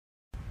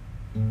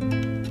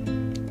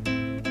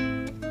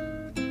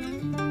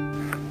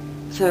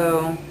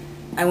So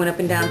I went up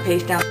and down,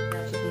 paced down,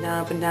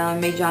 up and down,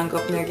 made John go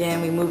up in there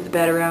again. We moved the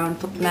bed around,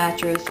 flipped the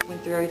mattress,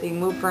 went through everything,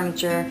 moved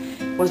furniture.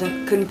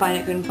 Couldn't find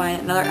it.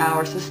 Another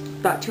hour, so it's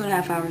about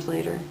 2.5 hours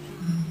later.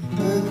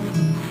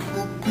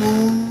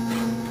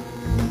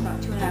 About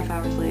 2.5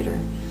 hours later,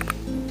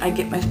 I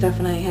get my stuff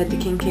and I head to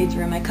Kincaid's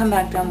room. I come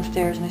back down the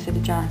stairs and I said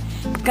to John,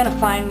 "He's gonna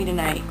find me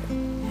tonight."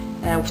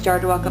 And I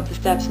started to walk up the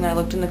steps and I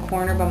looked in the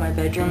corner by my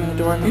bedroom and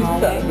the door in the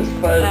hallway.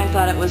 And I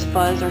thought it was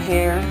fuzz or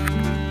hair.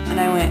 And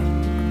I went,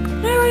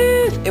 "There it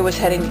is!" It was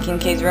heading to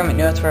Kincaid's room. It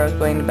knew that's where I was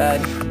going to bed.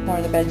 More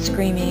of the bed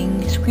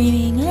screaming,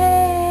 screaming,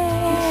 "Ah!"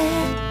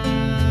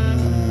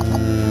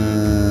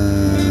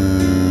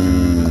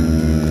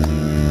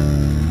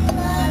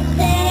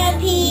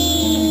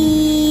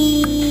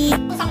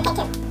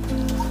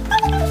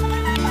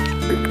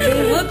 They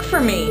look for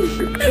me.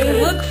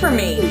 They look for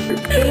me.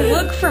 They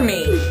look for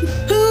me.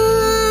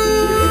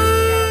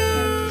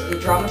 The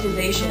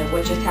dramatization of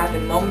what just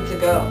happened moments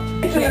ago.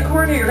 It's in the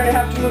corner. You're gonna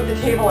have to move the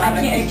table out.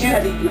 I can't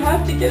get it. You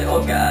have to get it.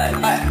 Oh God.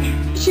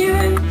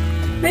 Shannon,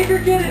 make her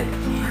get it.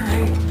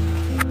 Alright.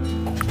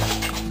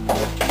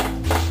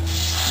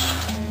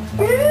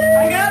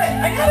 I got it.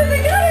 I got it. I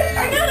got it. I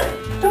got it.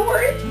 Don't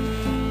worry.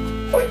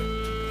 Wait,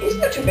 he's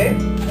not too big.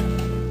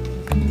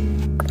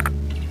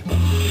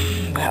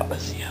 That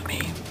was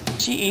yummy.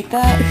 Did she eat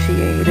that? She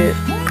ate it.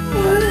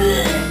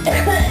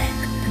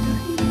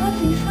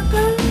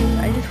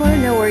 I just want to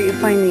know where you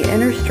find the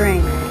inner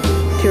strength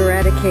to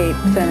eradicate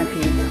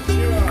centipedes.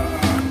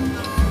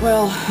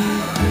 Well,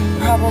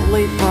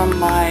 probably from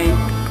my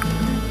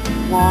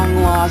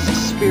long lost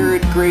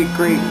spirit great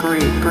grand